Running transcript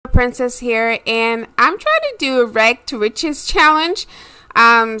Princess here, and I'm trying to do a rag to riches challenge.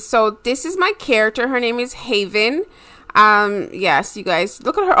 So this is my character. Her name is Haven. Yes, you guys,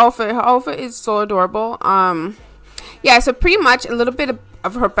 look at her outfit. Her outfit is so adorable. Yeah, so pretty much a little bit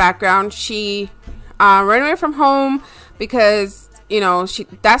of her background. She ran away from home because, you know,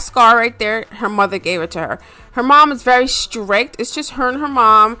 that scar right there, her mother gave it to her. Her mom is very strict. It's just her and her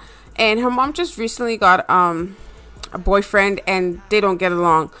mom just recently got a boyfriend, and they don't get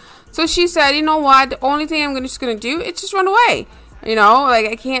along. So she said, you know what, the only thing I'm just gonna do is just run away. You know, like,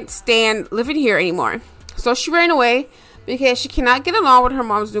 I can't stand living here anymore. So she ran away because she cannot get along with her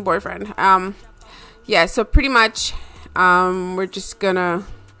mom's new boyfriend. Yeah, so pretty much we're just gonna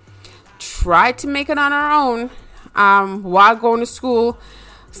try to make it on our own while going to school.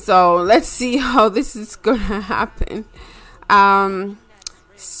 So let's see how this is gonna happen.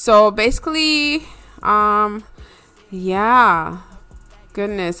 So basically, yeah,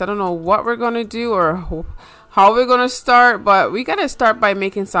 goodness, I don't know what we're gonna do or how we're gonna start, but we gotta start by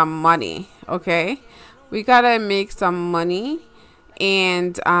making some money. Okay, we gotta make some money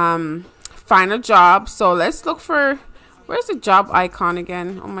and find a job. So let's look for, where's the job icon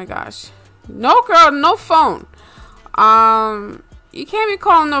again? Oh my gosh, no girl, no phone. You can't be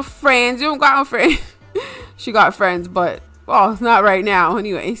calling no friends. You don't got no friends. She got friends, but well, not right now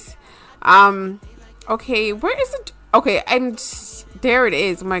anyways. Okay, where is it? Okay, there it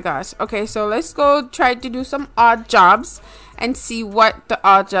is. Oh my gosh. Okay, so let's go try to do some odd jobs and see what the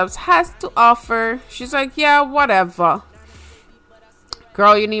odd jobs has to offer. She's like, yeah, whatever.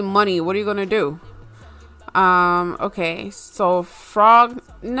 Girl, you need money. What are you gonna do? Okay, so frog.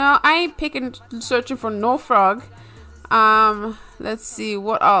 No, I ain't searching for no frog. Let's see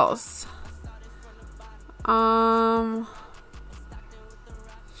what else.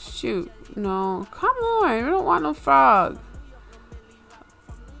 Shoot, no, come on, we don't want no frog.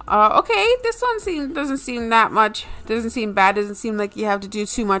 Okay, this one doesn't seem that much, doesn't seem bad, doesn't seem like you have to do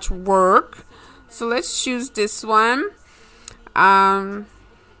too much work. So let's choose this one. Come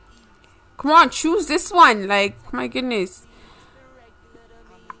on, choose this one. Like, my goodness,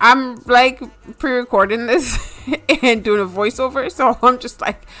 I'm like pre-recording this and doing a voiceover, so I'm just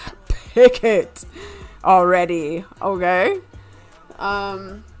like, pick it already. Okay.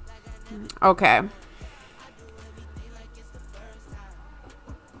 Okay.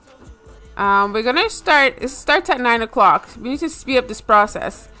 We're gonna start. It starts at 9 o'clock. We need to speed up this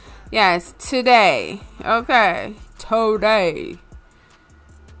process. Yes, today. Okay, today.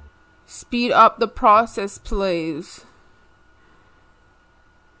 Speed up the process, please.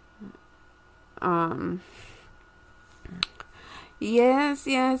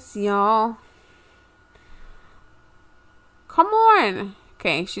 Yes, y'all. Come on.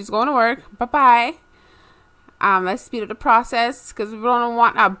 Okay, she's going to work. Bye-bye. Let's speed up the process because we don't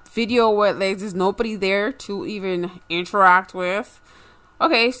want a video where like, there's nobody there to even interact with.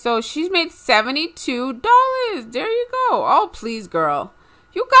 Okay, so she's made $72. There you go. Oh, please, girl.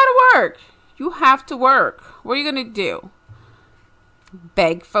 You gotta work. You have to work. What are you gonna do?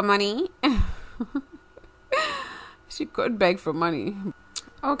 Beg for money? She could beg for money.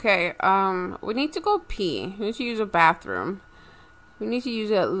 Okay, we need to go pee. We need to use a bathroom. We need to use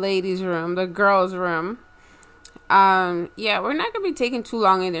a ladies' room, the girls' room. Yeah, we're not gonna be taking too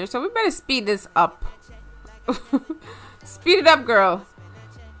long in there, so we better speed this up. Speed it up, girl.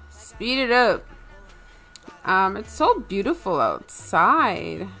 Speed it up. It's so beautiful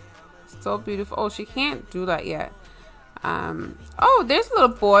outside. So beautiful. Oh, she can't do that yet. Oh, there's a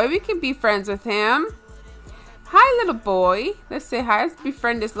little boy. We can be friends with him. Hi, little boy. Let's say hi. Let's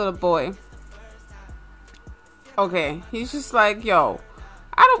befriend this little boy. Okay, he's just like, yo,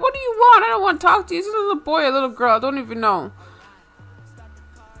 what do you want? I don't want to talk to you. It's a little boy, a little girl. I don't even know.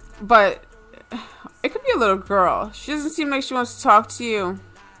 But it could be a little girl. She doesn't seem like she wants to talk to you.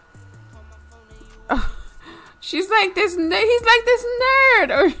 She's like this. He's like this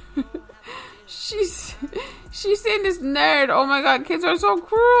nerd. Or she's saying this nerd. Oh my God, kids are so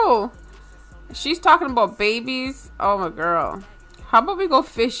cruel. She's talking about babies. Oh my girl. How about we go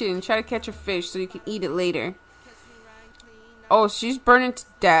fishing and try to catch a fish so you can eat it later? Oh, she's burning to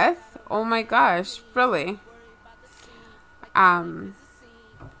death? Oh my gosh, really? I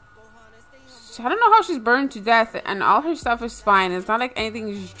don't know how she's burned to death and all her stuff is fine. It's not like anything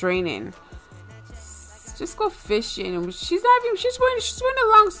is draining. Just go fishing. She's wearing a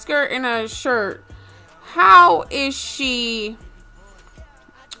long skirt and a shirt. How is she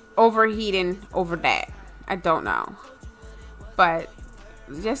overheating over that? I don't know. But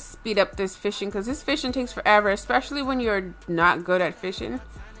just speed up this fishing because this fishing takes forever, especially when you're not good at fishing.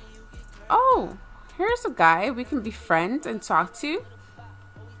 Oh, here's a guy we can befriend and talk to.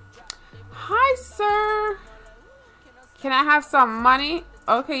 Hi, sir. Can I have some money?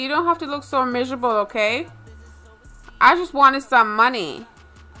 Okay, you don't have to look so miserable, okay? I just wanted some money.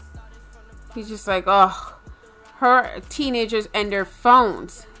 He's just like, oh, her teenagers and their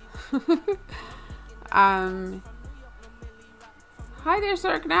phones. Hi there,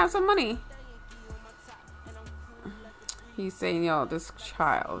 sir. Can I have some money? He's saying, yo, this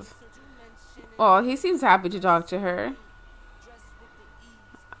child. Well, he seems happy to talk to her.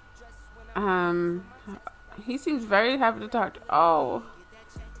 He seems very happy to talk to. Oh,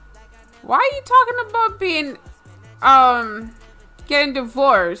 why are you talking about being, getting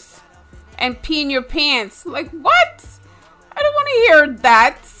divorced and peeing your pants? Like, what? I don't want to hear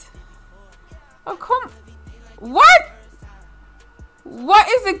that. Oh, come. What? What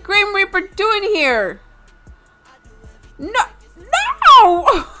is the Grim Reaper doing here? No,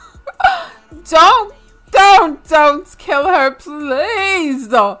 no! Don't kill her,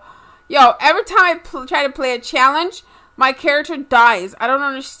 please. Yo, every time I try to play a challenge, my character dies. I don't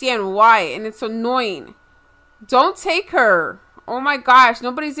understand why, and it's annoying. Don't take her. Oh my gosh,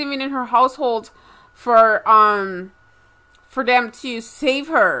 nobody's even in her household for them to save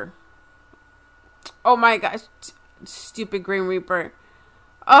her. Oh my gosh, stupid Grim Reaper.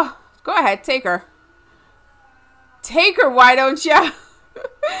 Oh, go ahead, take her. Take her, why don't you?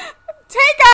 Take her.